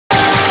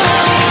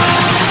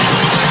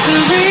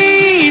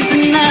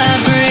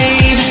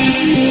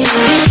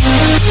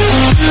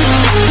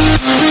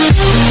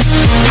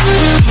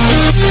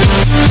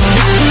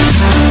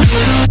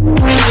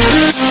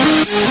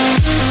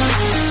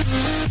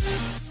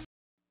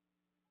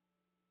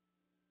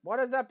What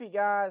is up, you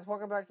guys?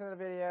 Welcome back to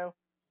another video.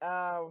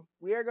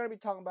 We are going to be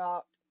talking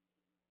about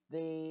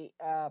the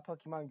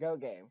Pokemon Go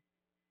game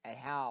and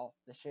how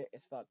the shit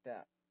is fucked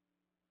up.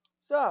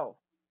 So,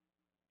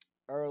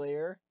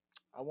 earlier,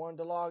 I wanted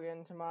to log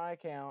into my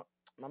account,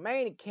 my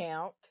main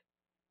account.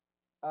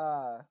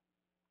 I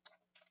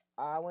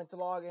went to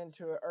log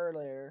into it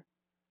earlier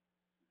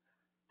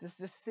just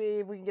to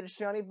see if we can get a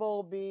shiny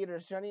Volbeat or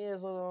a shiny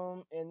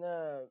Islam in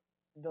the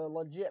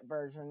legit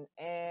version.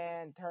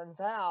 And turns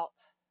out,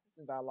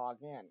 since I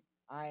logged in,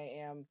 I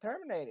am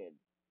terminated.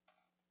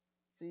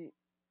 See,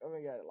 let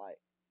me get it light.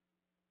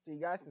 So you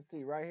guys can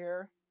see right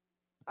here,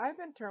 I've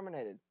been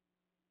terminated.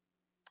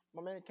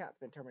 My main account's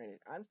been terminated.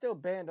 I'm still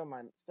banned on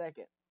my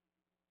second.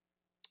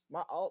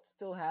 My alt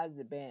still has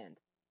the banned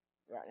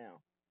right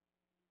now.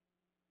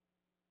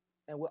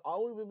 And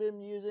all we've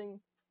been using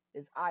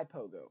is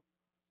iPogo.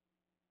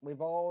 That's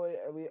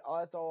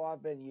all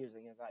I've been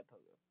using is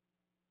iPogo.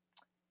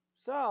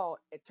 So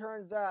it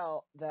turns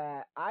out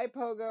that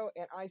iPogo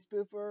and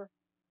iSpoofer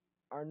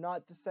are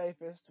not the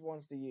safest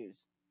ones to use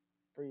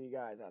for you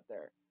guys out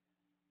there.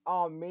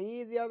 On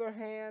me, the other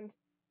hand,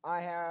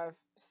 I have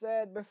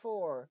said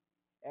before,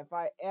 if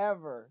I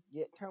ever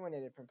get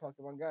terminated from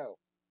Pokemon Go,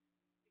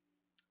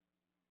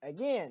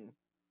 again,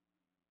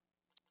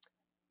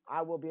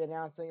 I will be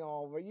announcing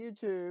all over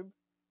YouTube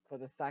for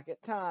the second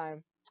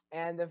time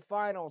and the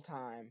final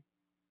time,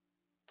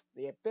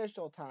 the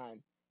official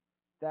time,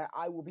 that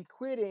I will be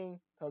quitting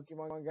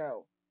Pokemon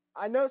Go.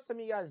 I know some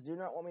of you guys do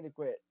not want me to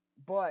quit,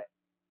 but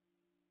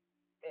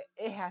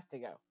it has to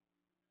go.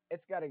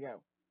 It's got to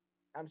go.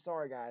 I'm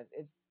sorry, guys.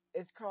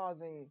 It's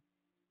causing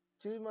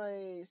too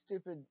many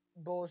stupid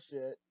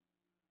bullshit.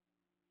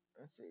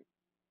 Let's see.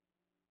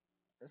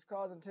 It's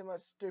causing too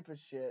much stupid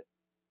shit.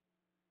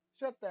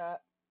 Shut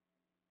that.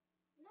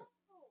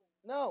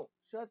 No,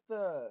 shut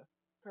the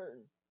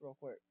curtain real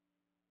quick.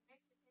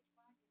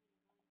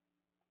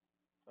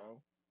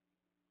 Oh.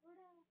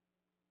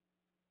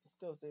 You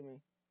still see me.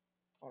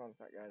 Hold on a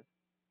sec, guys.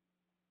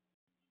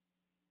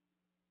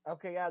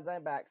 Okay, guys,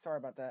 I'm back. Sorry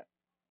about that.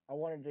 I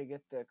wanted to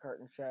get the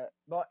curtain shut.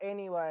 But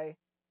anyway,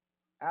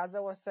 as I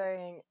was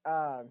saying,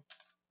 let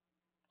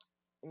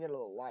me get a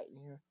little light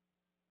in here.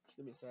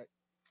 Give me a sec.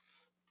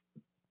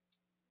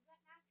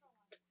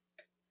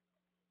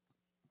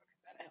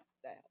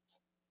 That helps.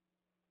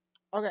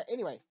 Okay,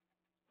 anyway.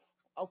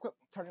 I'll quit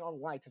turning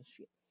on lights and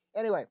shit.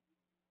 Anyway,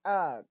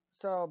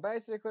 so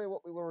basically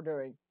what we were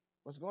doing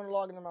was going to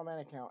log into my main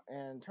account,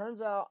 and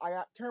turns out I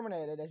got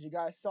terminated, as you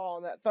guys saw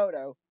in that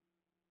photo.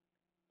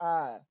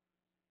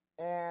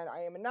 And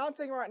I am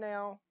announcing right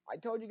now, I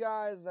told you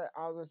guys that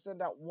I was going to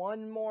send out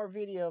one more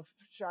video of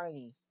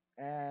shinies,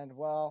 and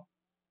well,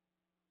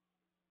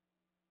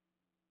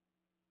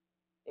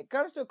 it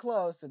comes to a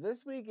close, so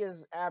this week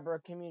is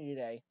Abra Community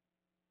Day.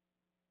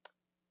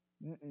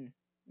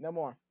 No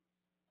more.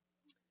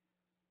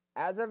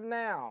 As of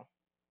now,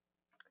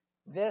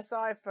 this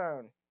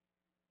iPhone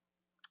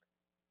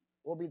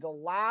will be the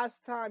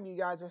last time you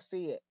guys will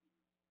see it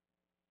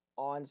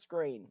on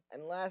screen,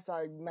 unless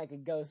I make a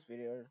ghost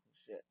video or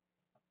shit.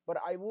 But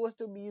I will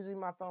still be using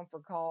my phone for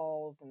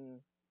calls and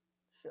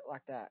shit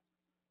like that.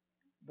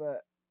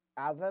 But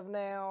as of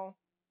now,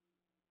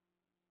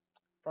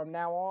 from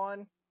now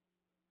on,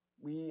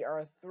 we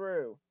are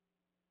through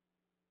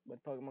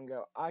with Pokemon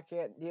Go. I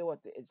can't deal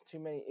with it. It's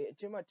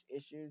too much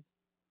issues.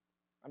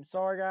 I'm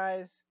sorry,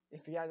 guys,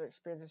 if you guys are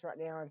experiencing this right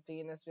now and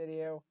seeing this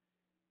video.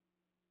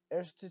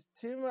 There's just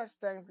too much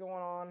things going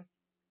on.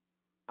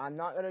 I'm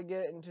not gonna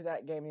get into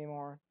that game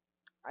anymore.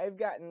 I've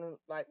gotten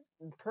like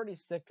pretty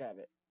sick of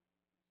it.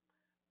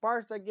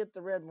 First I get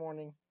the red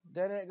warning,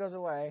 then it goes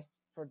away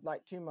for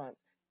like 2 months.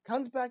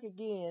 Comes back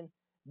again,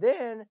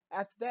 then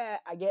after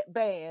that I get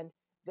banned.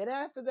 Then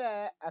after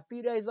that, a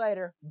few days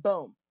later,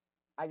 boom,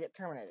 I get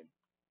terminated.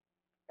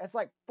 It's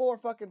like 4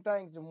 fucking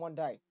things in one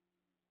day.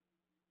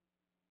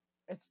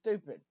 It's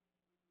stupid.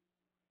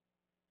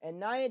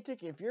 And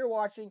Niantic, if you're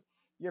watching,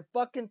 your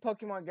fucking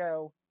Pokemon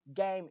Go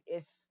game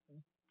is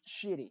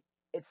shitty.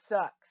 It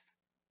sucks.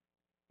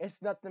 It's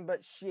nothing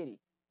but shitty.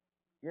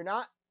 You're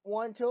not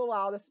one to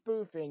allow the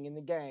spoofing in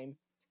the game.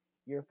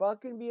 You're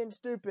fucking being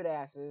stupid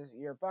asses.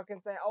 You're fucking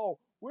saying, oh,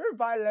 we're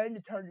violating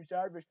the terms of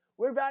service.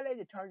 We're violating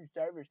the terms of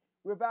service.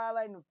 We're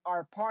violating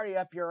our party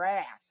up your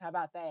ass. How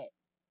about that?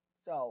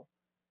 So,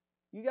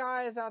 you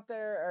guys out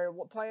there are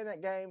playing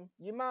that game,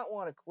 you might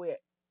want to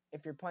quit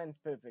if you're playing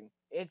spoofing.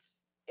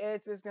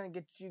 It's just going to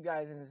get you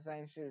guys in the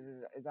same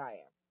shoes as I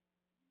am.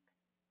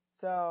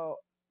 So,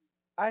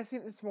 I see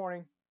it this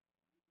morning.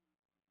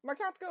 My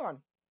account's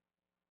gone.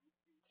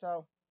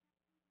 So,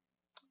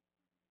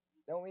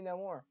 don't we know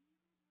more?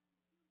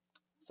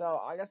 So,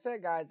 like I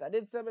said, guys, I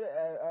did submit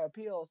an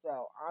appeal,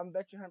 so I'm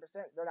bet you 100%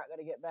 they're not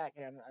going to get back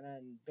and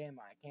ban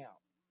my account.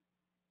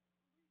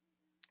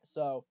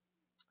 So,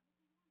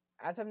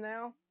 as of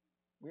now,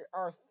 we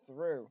are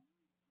through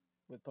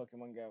with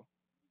Pokemon Go.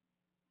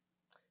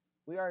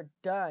 We are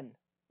done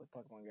with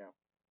Pokemon Go.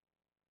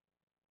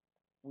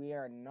 We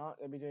are not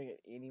going to be doing it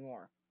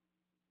anymore.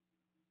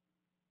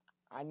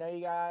 I know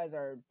you guys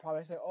are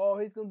probably saying, "Oh,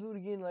 he's gonna do it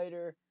again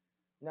later."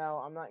 No,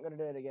 I'm not gonna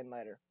do it again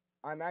later.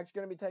 I'm actually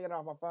gonna be taking it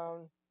off my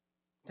phone,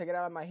 take it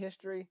out of my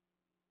history,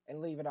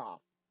 and leave it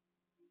off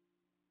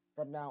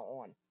from now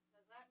on.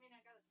 Does that mean I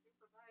gotta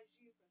supervise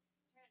you?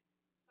 Because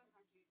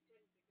sometimes you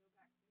tend to go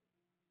back to it.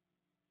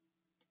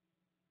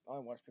 I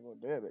only watch people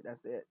do it, but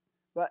that's it.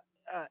 But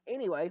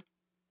anyway,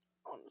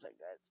 hold on a second,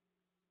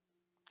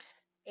 guys.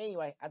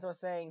 Anyway, as I was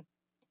saying,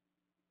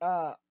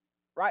 uh,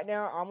 right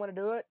now I'm gonna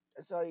do it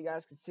so you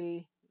guys can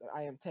see that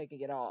I am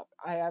taking it off.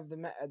 I have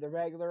the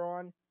regular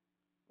on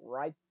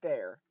right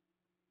there,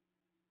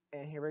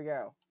 and here we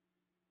go.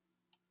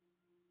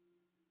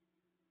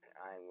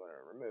 I'm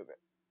gonna remove it.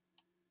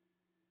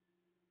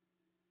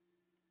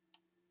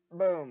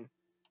 Boom.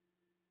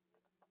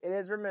 It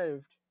is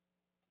removed.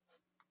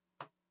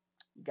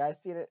 You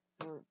guys seen it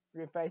from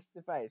face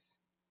to face.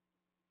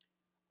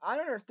 I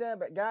don't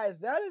understand, but guys,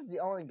 that is the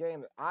only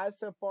game that I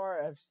so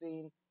far have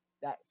seen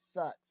that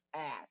sucks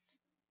ass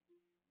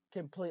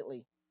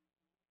completely.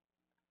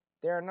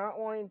 They're not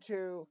wanting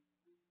to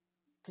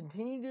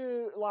continue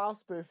to allow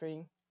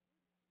spoofing.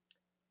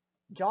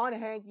 John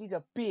Hankey's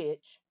a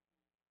bitch.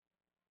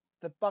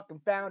 The fucking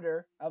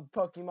founder of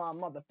Pokemon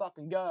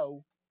motherfucking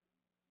Go.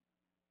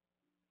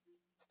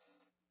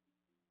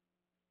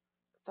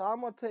 So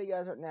I'm gonna tell you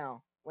guys right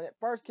now. When it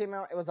first came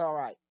out, it was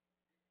alright.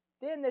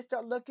 Then they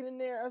start looking in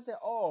there and say,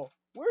 "Oh,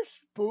 we're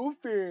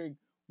spoofing.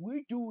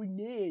 We're doing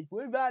this.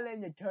 We're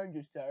violating the terms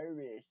of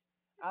service."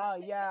 Oh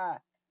yeah,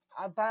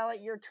 I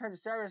violate your terms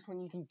of service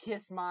when you can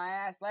kiss my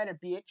ass later,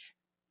 bitch.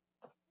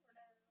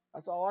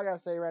 That's all I gotta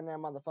say right now,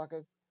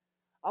 motherfuckers.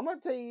 I'm gonna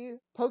tell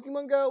you,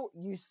 Pokemon Go,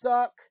 you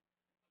suck.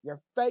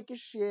 You're fake as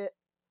shit.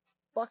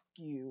 Fuck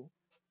you.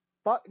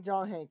 Fuck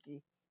John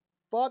Hankey.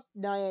 Fuck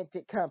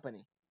Niantic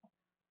Company.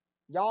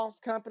 Y'all's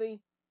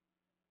company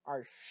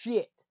are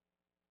shit.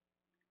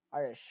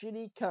 Are a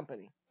shitty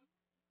company.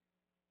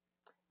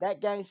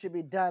 That game should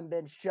be done,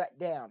 been shut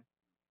down.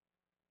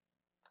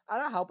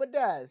 And I hope it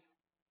does.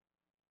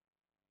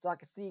 So I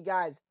can see you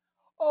guys.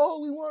 Oh,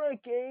 we want our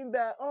game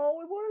back. Oh,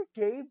 we want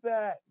our game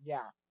back.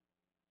 Yeah.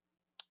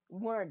 We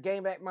want our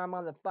game back my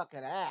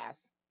motherfucking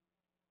ass.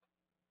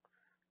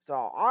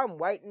 So I'm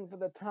waiting for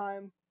the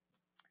time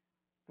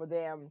for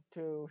them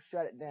to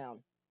shut it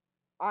down.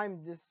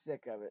 I'm just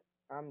sick of it.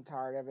 I'm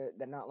tired of it.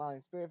 They're not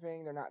allowing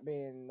spoofing. They're not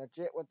being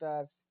legit with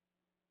us.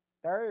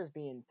 They're just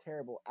being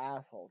terrible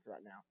assholes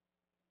right now.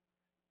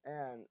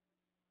 And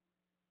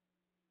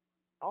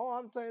all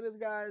I'm saying is,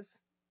 guys,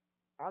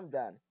 I'm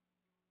done.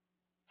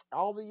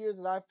 All the years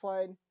that I've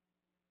played,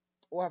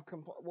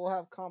 we'll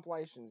have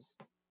compilations,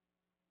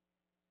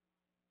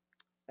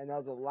 and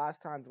those are the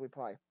last times we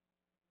play.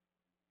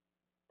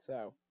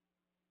 So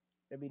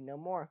there'll be no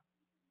more.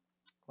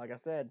 Like I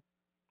said,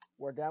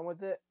 we're done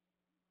with it.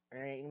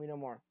 There ain't gonna be no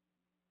more.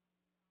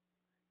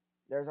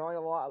 There's only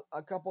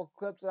a couple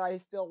clips that I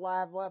still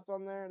have left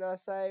on there that I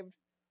saved.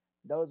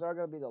 Those are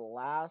gonna be the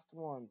last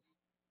ones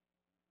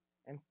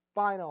and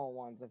final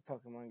ones of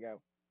Pokemon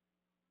Go.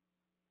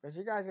 Because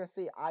you guys gonna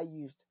see, I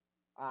used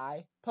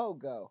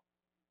iPogo,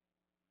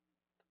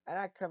 and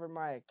I covered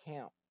my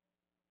account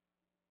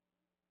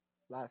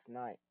last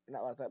night.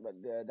 Not last night,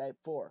 but the day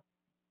before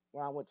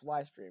when I went to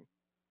live stream.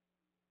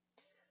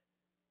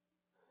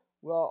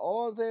 Well,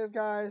 all I'm saying is,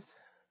 guys,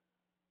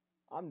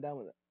 I'm done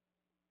with it.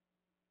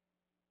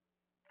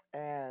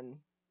 And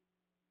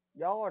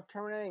y'all are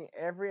terminating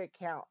every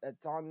account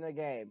that's on the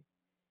game.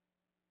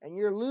 And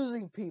you're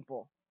losing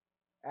people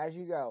as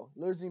you go.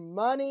 Losing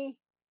money.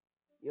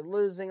 You're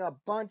losing a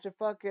bunch of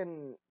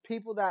fucking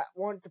people that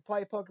want to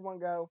play Pokemon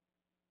Go.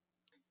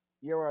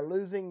 You are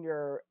losing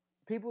your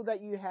people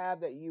that you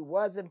have that you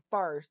wasn't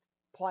first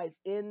place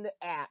in the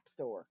app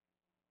store.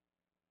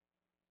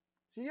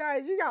 So you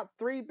guys, you got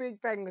 3 big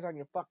fingers on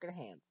your fucking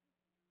hands.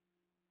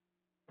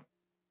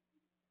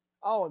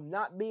 Oh, and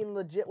not being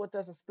legit with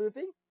us and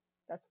spoofing?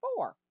 That's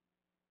 4.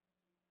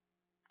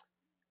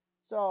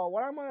 So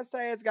what I'm gonna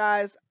say is,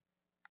 guys,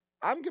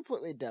 I'm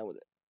completely done with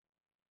it.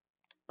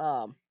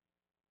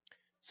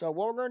 So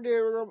what we're gonna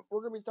do,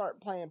 we're gonna be start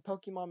playing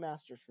Pokemon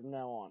Masters from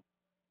now on.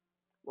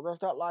 We're gonna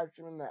start live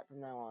streaming that from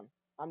now on.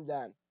 I'm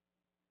done.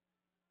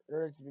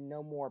 There's to be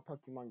no more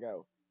Pokemon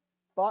Go.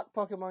 Fuck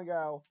Pokemon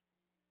Go.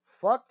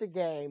 Fuck the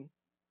game.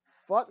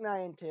 Fuck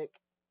Niantic.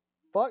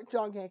 Fuck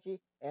John Hankey.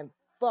 And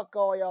fuck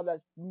all y'all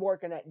that's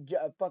working at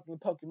fucking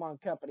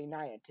Pokemon Company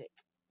Niantic.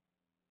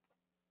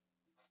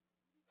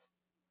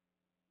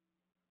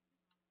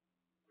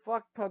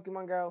 Fuck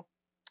Pokemon Go.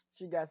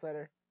 See you guys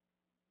later.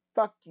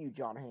 Fuck you,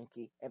 John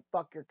Hankey. And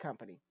fuck your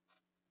company.